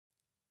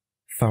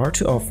Far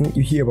too often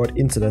you hear about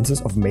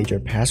incidences of major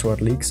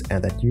password leaks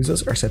and that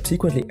users are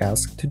subsequently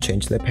asked to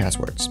change their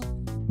passwords.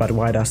 But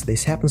why does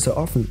this happen so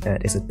often,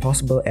 and is it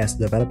possible as a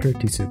developer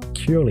to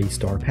securely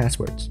store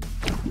passwords?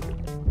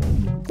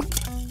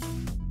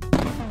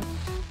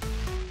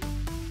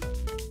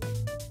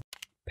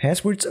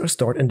 Passwords are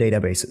stored in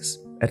databases,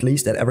 at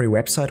least at every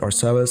website or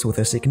service with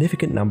a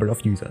significant number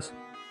of users.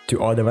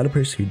 To all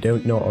developers who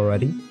don't know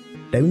already,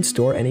 don't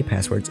store any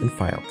passwords in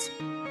files.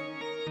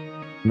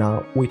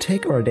 Now, we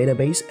take our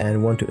database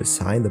and want to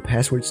assign the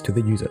passwords to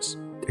the users.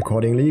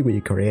 Accordingly,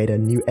 we create a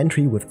new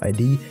entry with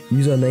ID,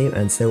 username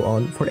and so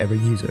on for every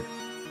user.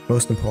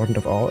 Most important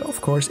of all,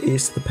 of course,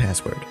 is the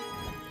password.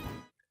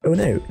 Oh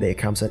no, there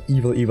comes an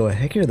evil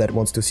hacker that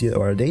wants to steal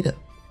our data.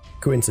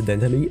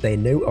 Coincidentally, they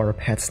know our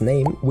pet's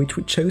name, which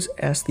we chose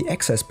as the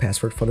access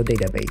password for the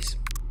database.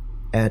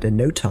 And in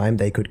no time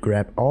they could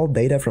grab all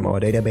data from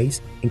our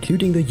database,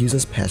 including the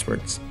user's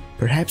passwords,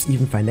 perhaps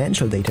even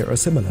financial data or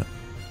similar.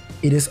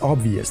 It is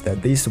obvious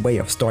that this way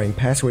of storing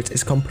passwords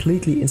is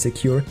completely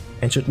insecure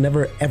and should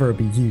never ever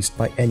be used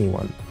by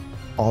anyone.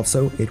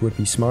 Also, it would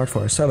be smart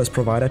for a service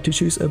provider to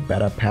choose a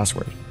better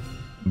password.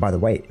 By the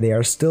way, there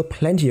are still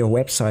plenty of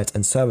websites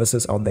and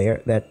services out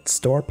there that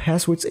store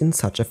passwords in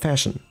such a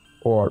fashion,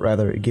 or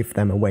rather give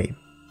them away.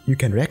 You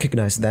can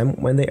recognize them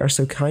when they are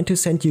so kind to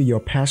send you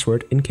your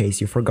password in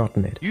case you've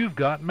forgotten it. You've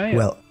got mail.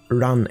 Well,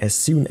 run as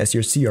soon as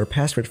you see your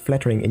password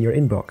fluttering in your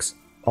inbox.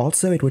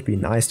 Also, it would be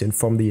nice to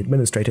inform the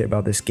administrator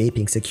about this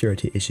gaping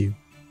security issue.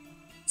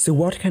 So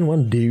what can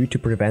one do to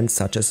prevent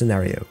such a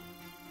scenario?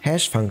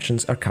 Hash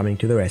functions are coming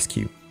to the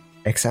rescue.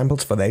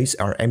 Examples for those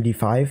are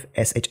MD5,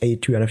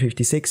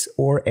 SHA-256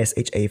 or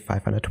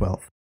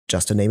SHA-512,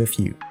 just to name a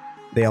few.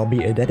 There'll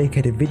be a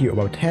dedicated video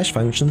about hash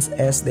functions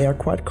as they are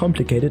quite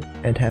complicated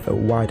and have a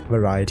wide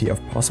variety of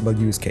possible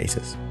use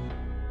cases.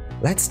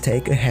 Let's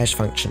take a hash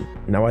function.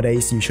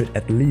 Nowadays you should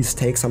at least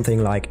take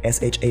something like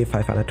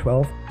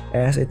SHA-512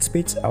 as it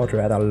spits out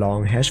rather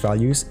long hash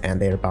values and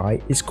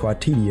thereby is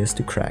quite tedious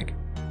to crack.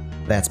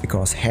 That's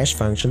because hash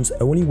functions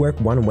only work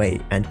one way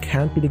and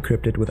can't be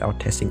decrypted without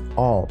testing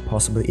all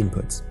possible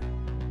inputs.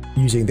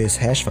 Using this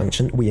hash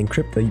function, we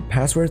encrypt the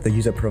password the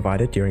user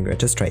provided during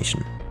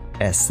registration.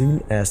 As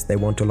soon as they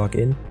want to log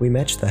in, we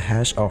match the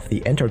hash of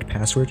the entered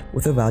password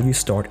with the value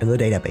stored in the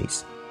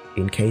database.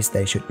 In case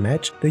they should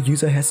match, the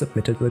user has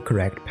submitted the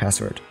correct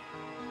password.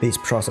 This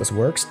process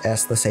works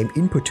as the same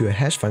input to a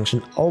hash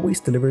function always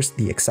delivers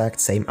the exact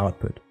same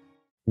output.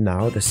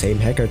 Now the same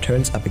hacker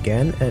turns up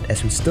again, and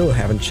as we still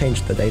haven't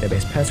changed the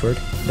database password,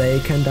 they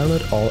can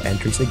download all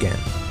entries again.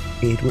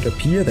 It would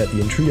appear that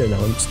the intruder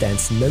now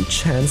stands no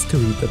chance to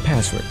read the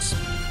passwords.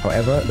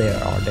 However,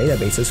 there are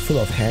databases full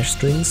of hash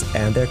strings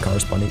and their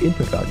corresponding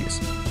input values.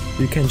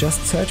 You can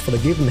just search for the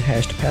given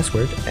hashed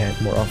password and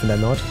more often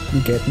than not,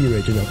 you get the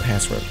original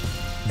password.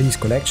 These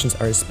collections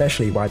are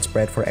especially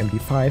widespread for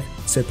MD5,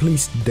 so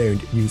please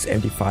don't use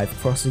MD5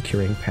 for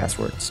securing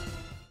passwords.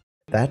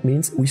 That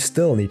means we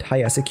still need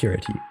higher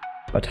security,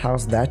 but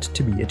how's that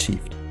to be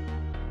achieved?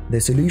 The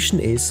solution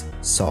is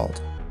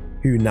Salt.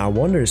 Who now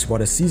wonders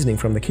what a seasoning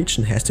from the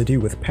kitchen has to do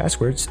with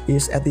passwords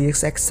is at the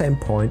exact same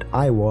point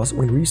I was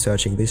when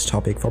researching this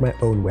topic for my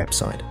own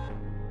website.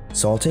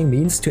 Salting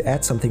means to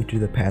add something to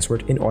the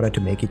password in order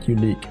to make it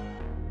unique.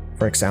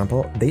 For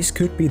example, this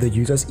could be the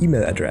user's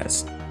email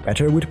address.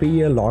 Better would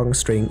be a long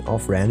string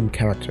of random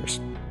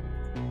characters.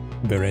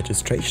 The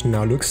registration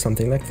now looks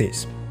something like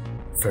this.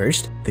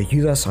 First, the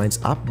user signs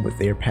up with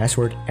their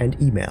password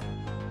and email.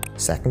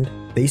 Second,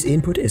 this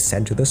input is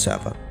sent to the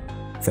server.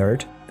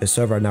 Third, the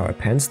server now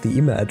appends the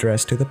email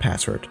address to the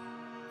password.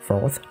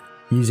 Fourth,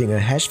 using a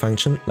hash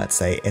function, let's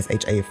say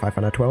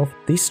SHA-512,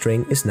 this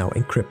string is now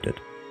encrypted.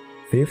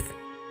 Fifth,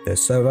 the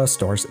server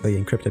stores the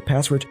encrypted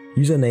password,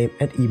 username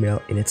and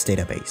email in its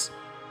database.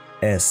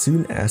 As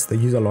soon as the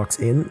user logs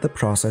in, the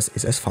process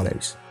is as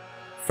follows.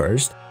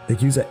 First, the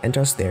user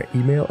enters their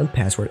email and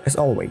password as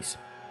always.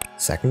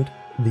 Second,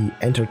 the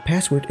entered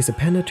password is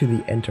appended to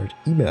the entered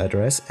email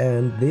address,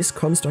 and this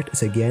construct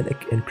is again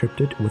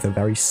encrypted with the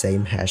very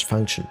same hash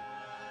function.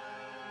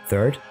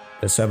 Third,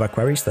 the server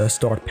queries the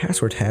stored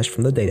password hash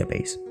from the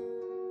database.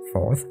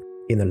 Fourth,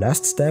 in the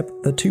last step,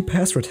 the two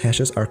password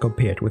hashes are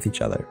compared with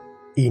each other.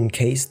 In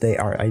case they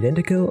are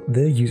identical,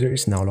 the user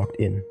is now logged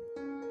in.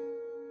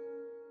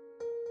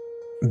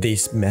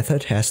 This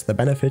method has the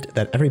benefit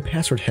that every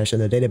password hash in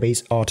the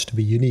database ought to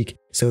be unique,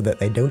 so that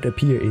they don't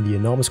appear in the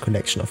enormous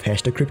collection of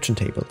hash decryption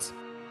tables.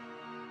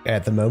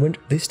 At the moment,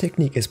 this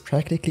technique is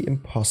practically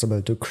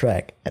impossible to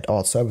crack, and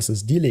all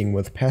services dealing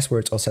with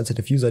passwords or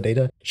sensitive user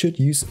data should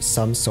use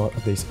some sort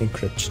of this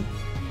encryption.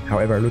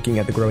 However, looking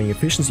at the growing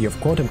efficiency of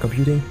quantum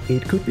computing,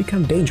 it could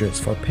become dangerous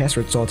for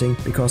password sorting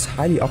because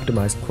highly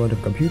optimized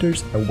quantum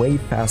computers are way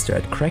faster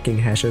at cracking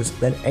hashes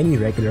than any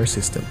regular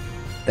system.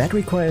 That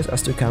requires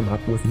us to come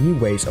up with new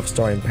ways of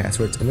storing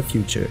passwords in the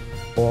future,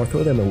 or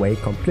throw them away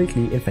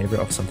completely in favor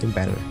of something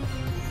better.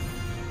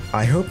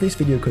 I hope this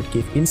video could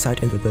give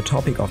insight into the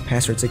topic of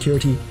password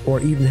security or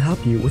even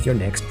help you with your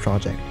next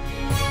project.